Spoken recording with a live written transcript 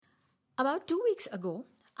About 2 weeks ago,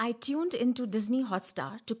 I tuned into Disney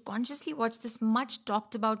Hotstar to consciously watch this much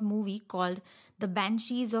talked about movie called The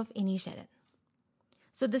Banshees of Inisherin.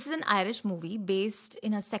 So, this is an Irish movie based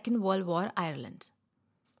in a Second World War Ireland.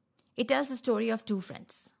 It tells the story of two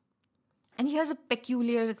friends. And here's a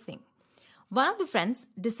peculiar thing one of the friends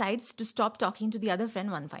decides to stop talking to the other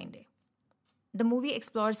friend one fine day. The movie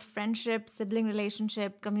explores friendship, sibling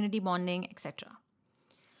relationship, community bonding, etc.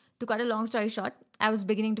 To cut a long story short, I was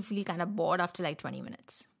beginning to feel kind of bored after like 20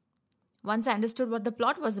 minutes. Once I understood what the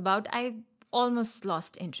plot was about, I almost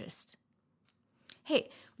lost interest. Hey,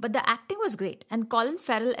 but the acting was great, and Colin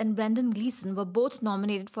Farrell and Brendan Gleeson were both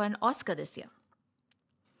nominated for an Oscar this year.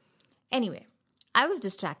 Anyway, I was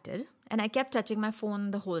distracted and I kept touching my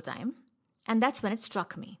phone the whole time, and that's when it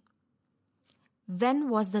struck me. When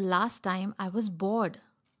was the last time I was bored?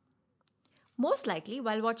 Most likely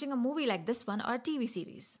while watching a movie like this one or a TV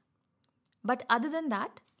series. But other than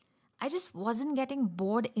that, I just wasn't getting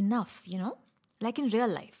bored enough, like in real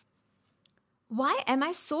life. Why am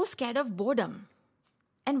I so scared of boredom?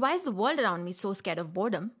 And why is the world around me so scared of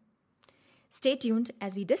boredom? Stay tuned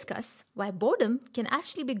as we discuss why boredom can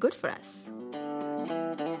actually be good for us.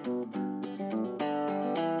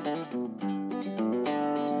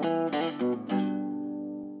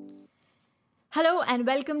 Hello and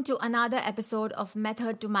welcome to another episode of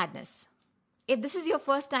Method to Madness. If this is your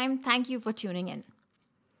first time, thank you for tuning in.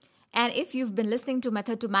 And if you've been listening to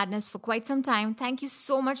Method to Madness for quite some time, thank you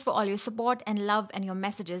so much for all your support and love and your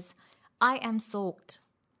messages. I am soaked.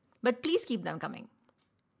 But please keep them coming.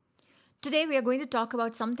 Today we are going to talk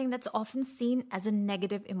about something that's often seen as a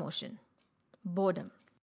negative emotion: boredom.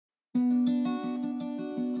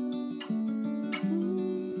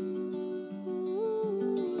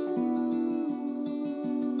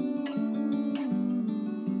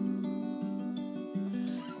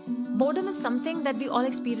 Boredom is something that we all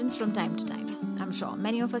experience from time to time. I'm sure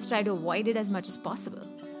many of us try to avoid it as much as possible.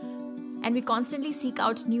 And we constantly seek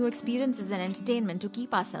out new experiences and entertainment to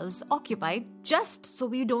keep ourselves occupied just so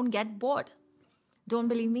we don't get bored. Don't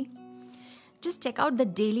believe me? Just check out the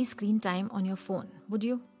daily screen time on your phone, would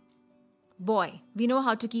you? Boy, we know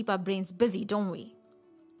how to keep our brains busy, don't we?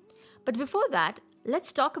 But before that,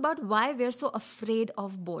 let's talk about why we're so afraid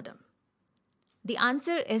of boredom. The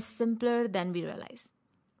answer is simpler than we realize.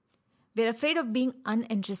 We're afraid of being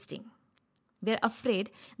uninteresting. We're afraid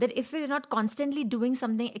that if we're not constantly doing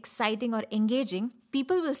something exciting or engaging,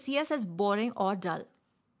 people will see us as boring or dull.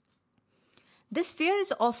 This fear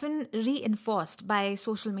is often reinforced by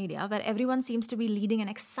social media, where everyone seems to be leading an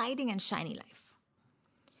exciting and shiny life.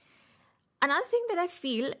 Another thing that I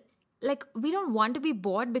feel like we don't want to be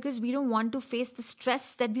bored because we don't want to face the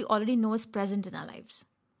stress that we already know is present in our lives.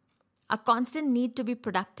 A constant need to be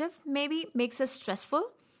productive maybe makes us stressful.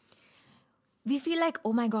 We feel like,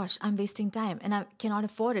 oh my gosh, I'm wasting time and I cannot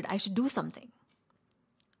afford it. I should do something.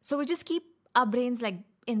 So we just keep our brains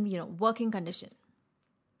in working condition.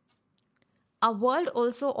 Our world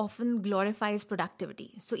also often glorifies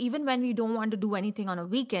productivity. So even when we don't want to do anything on a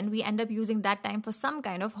weekend, we end up using that time for some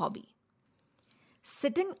kind of hobby.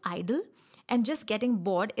 Sitting idle and just getting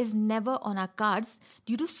bored is never on our cards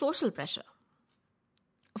due to social pressure.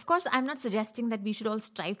 Of course, I'm not suggesting that we should all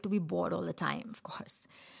strive to be bored all the time, of course.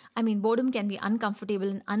 I mean, boredom can be uncomfortable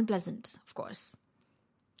and unpleasant, of course.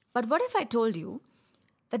 But what if I told you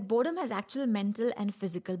that boredom has actual mental and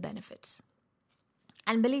physical benefits?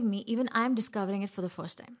 And believe me, even I am discovering it for the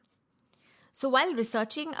first time. So while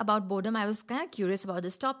researching about boredom, I was kind of curious about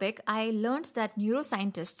this topic. I learned that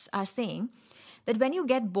neuroscientists are saying that when you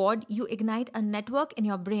get bored, you ignite a network in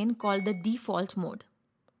your brain called the default mode.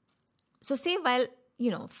 So say while,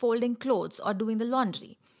 folding clothes or doing the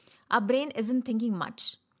laundry, our brain isn't thinking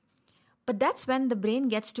much. But that's when the brain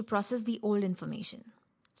gets to process the old information,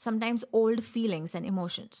 sometimes old feelings and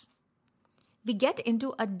emotions. We get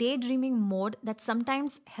into a daydreaming mode that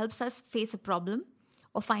sometimes helps us face a problem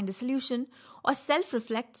or find a solution or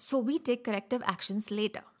self-reflect so we take corrective actions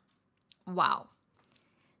later. Wow.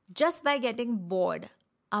 Just by getting bored,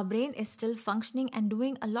 our brain is still functioning and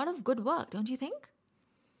doing a lot of good work, don't you think?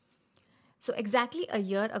 So exactly a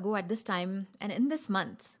year ago at this time and in this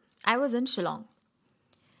month, I was in Shillong.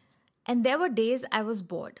 And there were days I was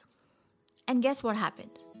bored. And guess what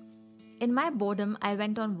happened? In my boredom, I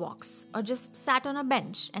went on walks or just sat on a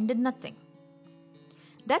bench and did nothing.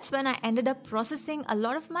 That's when I ended up processing a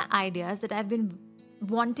lot of my ideas that I've been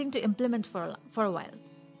wanting to implement for a while.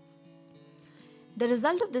 The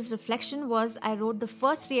result of this reflection was I wrote the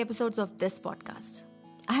first 3 episodes of this podcast.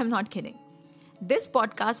 I am not kidding. This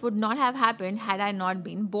podcast would not have happened had I not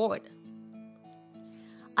been bored.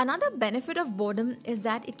 Another benefit of boredom is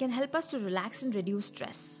that it can help us to relax and reduce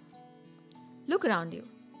stress. Look around you.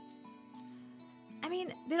 I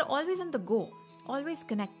mean, we're always on the go, always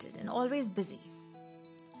connected, and always busy.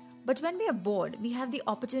 But when we are bored, we have the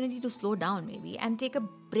opportunity to slow down maybe and take a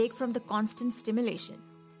break from the constant stimulation.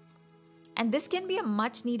 And this can be a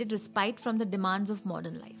much needed respite from the demands of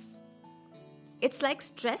modern life. It's like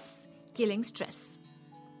stress killing stress.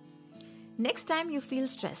 Next time you feel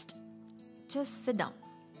stressed, just sit down,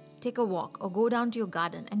 take a walk, or go down to your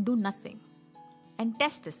garden and do nothing. And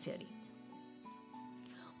test this theory.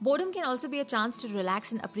 Boredom can also be a chance to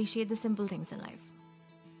relax and appreciate the simple things in life.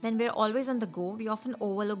 When we're always on the go, we often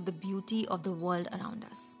overlook the beauty of the world around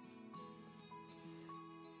us.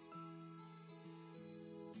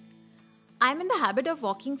 I'm in the habit of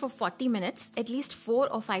walking for 40 minutes at least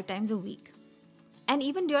 4 or 5 times a week. And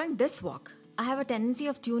even during this walk, I have a tendency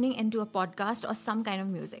of tuning into a podcast or some kind of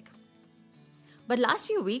music. But last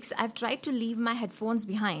few weeks, I've tried to leave my headphones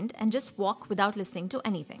behind and just walk without listening to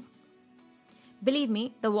anything. Believe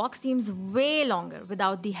me, the walk seems way longer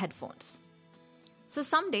without the headphones. So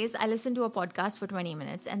some days I listen to a podcast for 20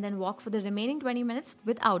 minutes and then walk for the remaining 20 minutes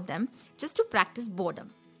without them just to practice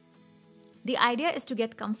boredom. The idea is to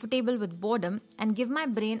get comfortable with boredom and give my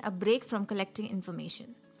brain a break from collecting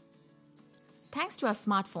information. Thanks to our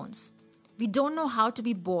smartphones, we don't know how to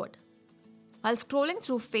be bored. While scrolling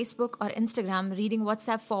through Facebook or Instagram, reading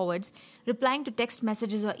WhatsApp forwards, replying to text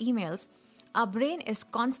messages or emails, our brain is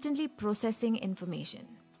constantly processing information.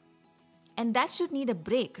 And that should need a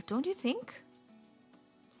break, don't you think?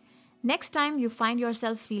 Next time you find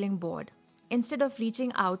yourself feeling bored, instead of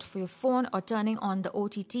reaching out for your phone or turning on the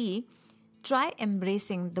OTT, try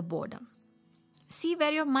embracing the boredom. See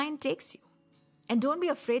where your mind takes you. And don't be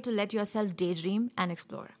afraid to let yourself daydream and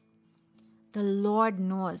explore. The Lord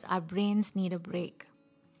knows our brains need a break.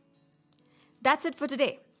 That's it for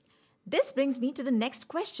today. This brings me to the next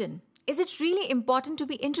question. Is it really important to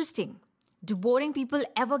be interesting? Do boring people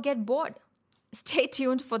ever get bored? Stay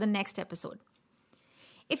tuned for the next episode.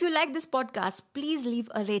 If you like this podcast, please leave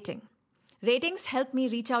a rating. Ratings help me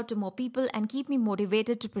reach out to more people and keep me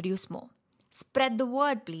motivated to produce more. Spread the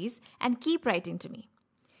word, please, and keep writing to me.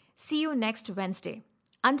 See you next Wednesday.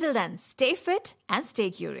 Until then, stay fit and stay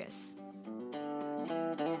curious.